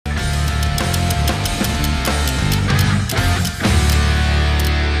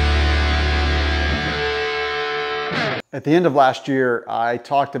At the end of last year, I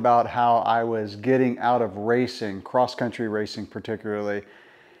talked about how I was getting out of racing, cross-country racing particularly,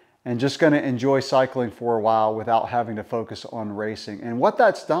 and just going to enjoy cycling for a while without having to focus on racing. And what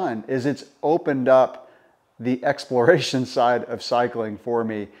that's done is it's opened up the exploration side of cycling for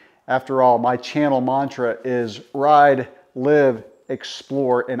me. After all, my channel mantra is ride, live,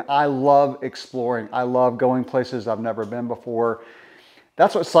 explore, and I love exploring. I love going places I've never been before.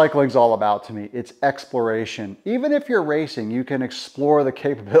 That's what cycling's all about to me. It's exploration. Even if you're racing, you can explore the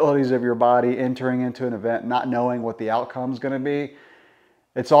capabilities of your body entering into an event, not knowing what the outcome's going to be.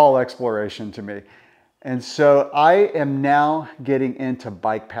 It's all exploration to me. And so I am now getting into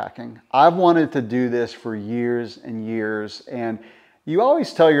bike packing. I've wanted to do this for years and years. And you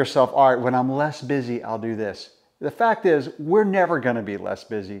always tell yourself, all right, when I'm less busy, I'll do this. The fact is, we're never going to be less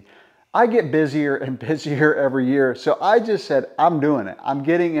busy. I get busier and busier every year. So I just said, I'm doing it. I'm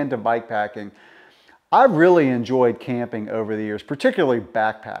getting into bike packing. I've really enjoyed camping over the years, particularly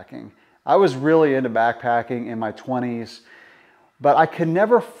backpacking. I was really into backpacking in my 20s, but I could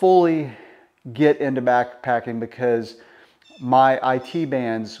never fully get into backpacking because my IT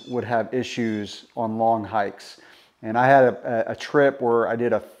bands would have issues on long hikes. And I had a trip where I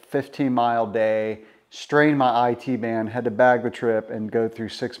did a 15-mile day, strained my IT band, had to bag the trip and go through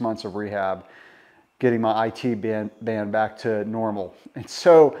 6 months of rehab, getting my IT band back to normal. And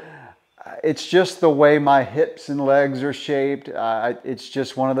so it's just the way my hips and legs are shaped. It's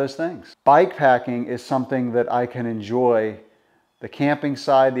just one of those things. Bike packing is something that I can enjoy, the camping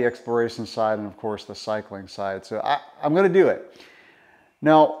side, the exploration side, and of course the cycling side. So I'm gonna do it.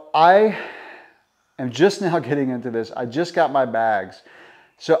 Now, I am just now getting into this. I just got my bags.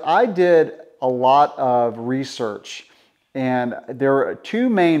 So I did a lot of research, and there are two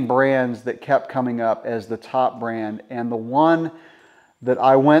main brands that kept coming up as the top brand, and the one that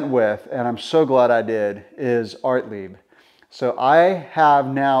I went with, and I'm so glad I did, is Artlieb. So I have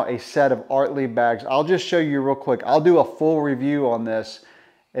now a set of Artlieb bags. I'll just show you real quick. I'll do a full review on this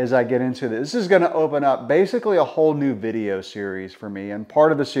as I get into this. This is going to open up basically a whole new video series for me, and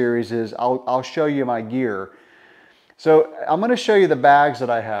part of the series is I'll show you my gear. So I'm going to show you the bags that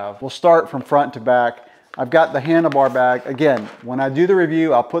I have. We'll start from front to back. I've got the handlebar bag. Again, when I do the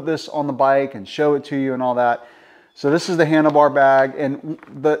review, I'll put this on the bike and show it to you and all that. So this is the handlebar bag. And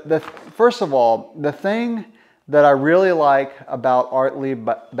first of all, the thing that I really like about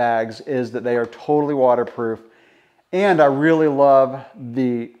Artlieb bags is that they are totally waterproof. And I really love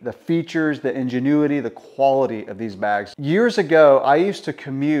the features, the ingenuity, the quality of these bags. Years ago, I used to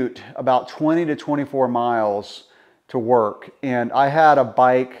commute about 20 to 24 miles to work, and I had a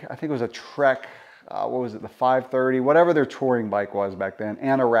bike, I think it was a Trek, what was it, the 530, whatever their touring bike was back then,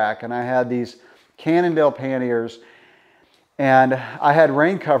 and a rack, and I had these Cannondale panniers, and I had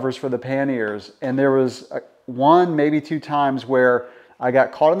rain covers for the panniers, and there was one, maybe two times where I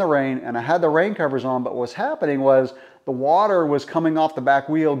got caught in the rain, and I had the rain covers on, but what's happening was the water was coming off the back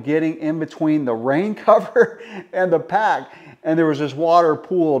wheel, getting in between the rain cover and the pack, and there was this water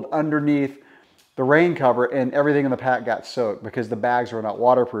pooled underneath the rain cover, and everything in the pack got soaked because the bags were not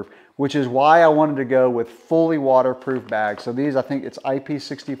waterproof, which is why I wanted to go with fully waterproof bags. So these, I think it's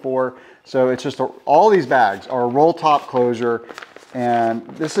IP64. So it's just all these bags are a roll top closure, and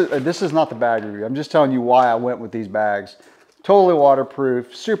this is not the bag review. I'm just telling you why I went with these bags. Totally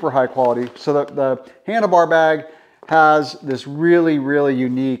waterproof, super high quality. So the handlebar bag has this really, really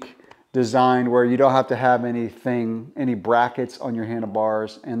unique design where you don't have to have any brackets on your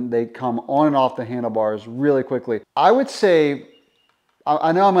handlebars, and they come on and off the handlebars really quickly. I would say,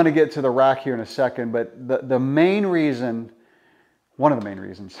 I know I'm going to get to the rack here in a second, but the main reason, one of the main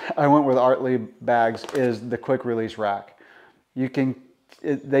reasons I went with Artlieb bags is the quick release rack.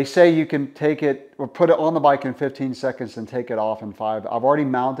 They say you can take it or put it on the bike in 15 seconds and take it off in 5. I've already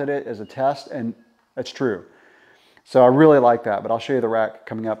mounted it as a test, and it's true. So I really like that, but I'll show you the rack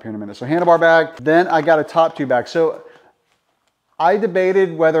coming up here in a minute. So handlebar bag, then I got a top two bag. So I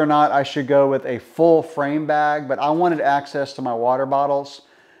debated whether or not I should go with a full frame bag, but I wanted access to my water bottles.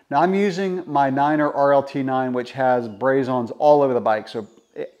 Now I'm using my Niner RLT9, which has braze-ons all over the bike. So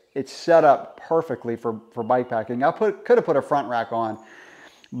it's set up perfectly for bike packing. I could have put a front rack on,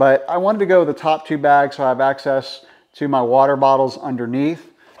 but I wanted to go with the top two bags so I have access to my water bottles underneath.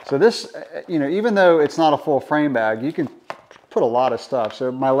 So this, even though it's not a full frame bag, you can put a lot of stuff.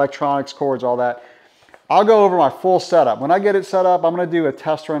 So my electronics, cords, all that. I'll go over my full setup. When I get it set up, I'm going to do a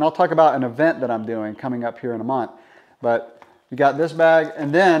test run. I'll talk about an event that I'm doing coming up here in a month. But you got this bag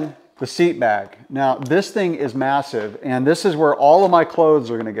and then the seat bag. Now this thing is massive, and this is where all of my clothes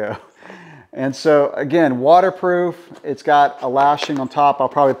are going to go. And so again, waterproof. It's got a lashing on top. I'll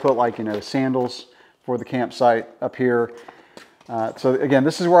probably put sandals for the campsite up here. So again,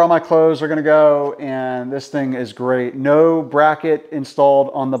 this is where all my clothes are gonna go, and this thing is great. No bracket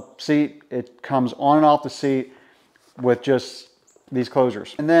installed on the seat. It comes on and off the seat with just these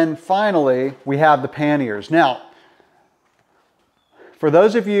closures. And then finally, we have the panniers. Now, for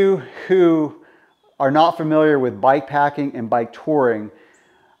those of you who are not familiar with bike packing and bike touring,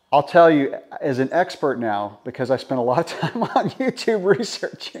 I'll tell you as an expert now, because I spent a lot of time on YouTube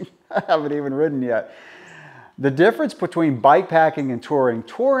researching. I haven't even ridden yet. The difference between bike packing and touring.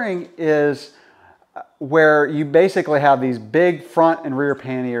 Touring is where you basically have these big front and rear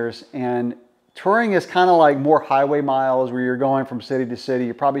panniers, and touring is kind of like more highway miles where you're going from city to city.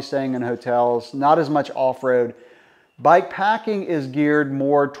 You're probably staying in hotels, not as much off-road. Bike packing is geared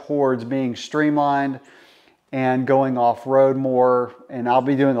more towards being streamlined and going off-road more, and I'll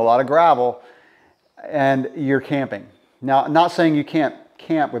be doing a lot of gravel, and you're camping. Now, I'm not saying you can't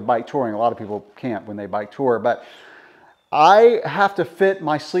camp with bike touring. A lot of people camp when they bike tour, but I have to fit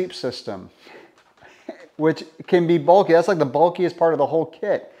my sleep system, which can be bulky. That's like the bulkiest part of the whole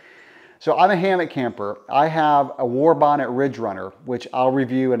kit. So I'm a hammock camper. I have a War Bonnet Ridge Runner, which I'll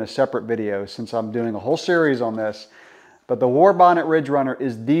review in a separate video since I'm doing a whole series on this. But the War Bonnet Ridge Runner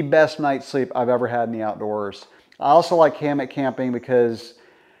is the best night's sleep I've ever had in the outdoors. I also like hammock camping because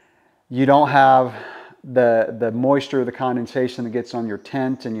you don't have the moisture, the condensation that gets on your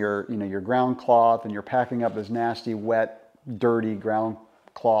tent and your ground cloth, and you're packing up this nasty, wet, dirty ground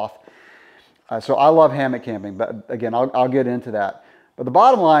cloth. So I love hammock camping, but again, I'll get into that. But the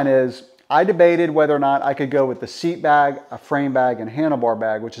bottom line is, I debated whether or not I could go with the seat bag, a frame bag, and handlebar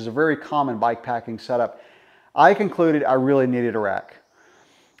bag, which is a very common bike packing setup. I concluded I really needed a rack.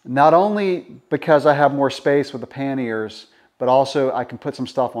 Not only because I have more space with the panniers, but also I can put some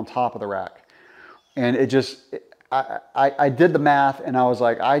stuff on top of the rack. And it just, I did the math, and I was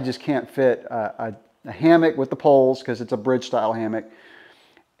like, I just can't fit a hammock with the poles because it's a bridge style hammock,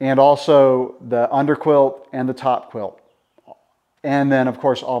 and also the underquilt and the top quilt. And then of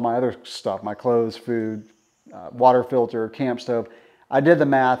course all my other stuff, my clothes, food, water filter, camp stove. I did the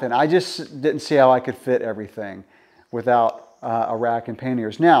math, and I just didn't see how I could fit everything without a rack and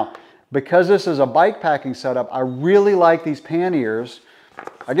panniers. Now, because this is a bike packing setup, I really like these panniers.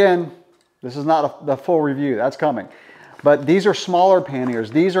 Again, this is not the full review, that's coming. But these are smaller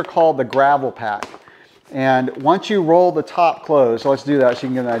panniers. These are called the gravel pack. And once you roll the top closed, so let's do that so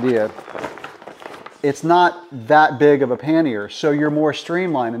you can get an idea. It's not that big of a pannier, so you're more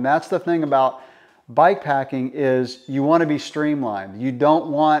streamlined. And that's the thing about bike packing, is you want to be streamlined. You don't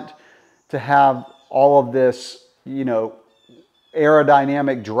want to have all of this,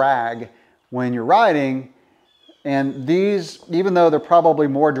 aerodynamic drag when you're riding. And these, even though they're probably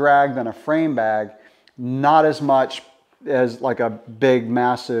more drag than a frame bag, not as much as like a big,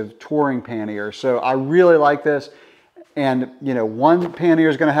 massive touring pannier. So I really like this. And, one pannier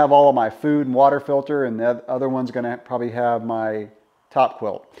is going to have all of my food and water filter, and the other one's going to probably have my top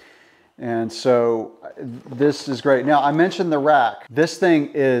quilt. And so this is great. Now, I mentioned the rack. This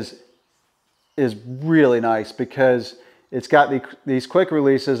thing is really nice because it's got these quick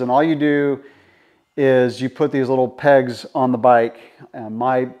releases, and all you do is you put these little pegs on the bike. And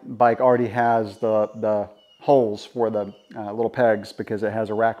my bike already has the holes for the little pegs because it has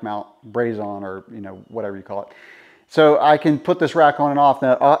a rack mount braze on, or whatever you call it. So I can put this rack on and off.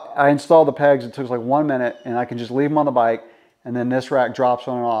 Now I installed the pegs. It took like 1 minute, and I can just leave them on the bike, and then this rack drops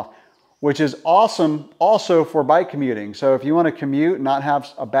on and off, which is awesome also for bike commuting. So if you want to commute and not have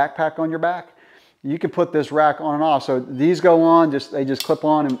a backpack on your back, you can put this rack on and off. So these go on, they just clip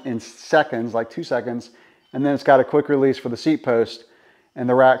on in seconds, like 2 seconds, and then it's got a quick release for the seat post, and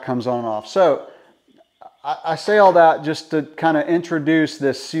the rack comes on and off. So I say all that just to kind of introduce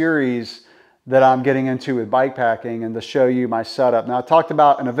this series that I'm getting into with bike packing and to show you my setup. Now, I talked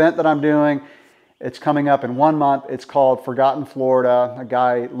about an event that I'm doing. It's coming up in 1 month. It's called Forgotten Florida. A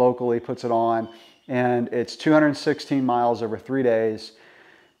guy locally puts it on, and it's 216 miles over 3 days,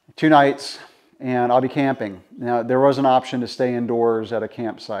 2 nights. And I'll be camping. Now, there was an option to stay indoors at a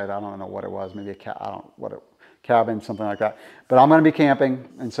campsite. I don't know what it was, maybe a cabin, something like that. But I'm going to be camping,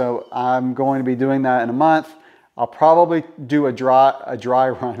 and so I'm going to be doing that in a month. I'll probably do a dry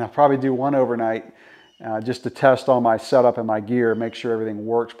run. I'll probably do one overnight just to test all my setup and my gear, make sure everything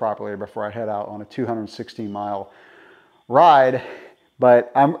works properly before I head out on a 216-mile ride.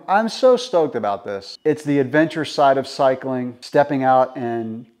 But I'm so stoked about this. It's the adventure side of cycling, stepping out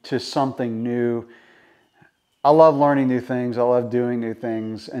into something new. I love learning new things. I love doing new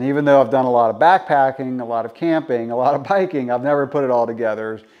things. And even though I've done a lot of backpacking, a lot of camping, a lot of biking, I've never put it all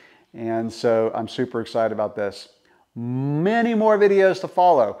together. And so I'm super excited about this. Many more videos to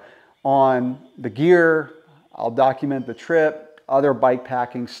follow. on the gear. I'll document the trip, other bike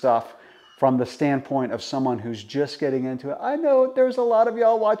packing stuff from the standpoint of someone who's just getting into it. I know there's a lot of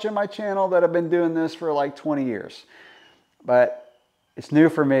y'all watching my channel that have been doing this for like 20 years, but it's new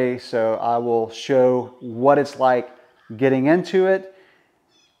for me, so I will show what it's like getting into it.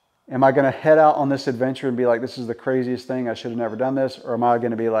 Am I gonna head out on this adventure and be like, this is the craziest thing, I should have never done this? Or am I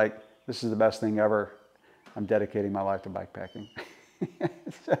gonna be like, this is the best thing ever, I'm dedicating my life to bikepacking?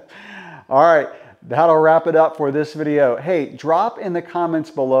 All right, that'll wrap it up for this video. Hey, drop in the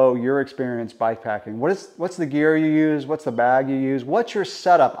comments below your experience bikepacking. What's the gear you use? What's the bag you use? What's your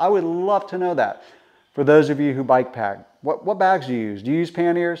setup? I would love to know that. For those of you who bike pack, what bags do you use? Do you use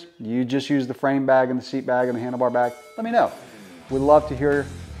panniers? Do you just use the frame bag and the seat bag and the handlebar bag? Let me know. We'd love to hear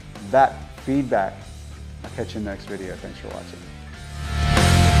that feedback. I'll catch you in the next video. Thanks for watching.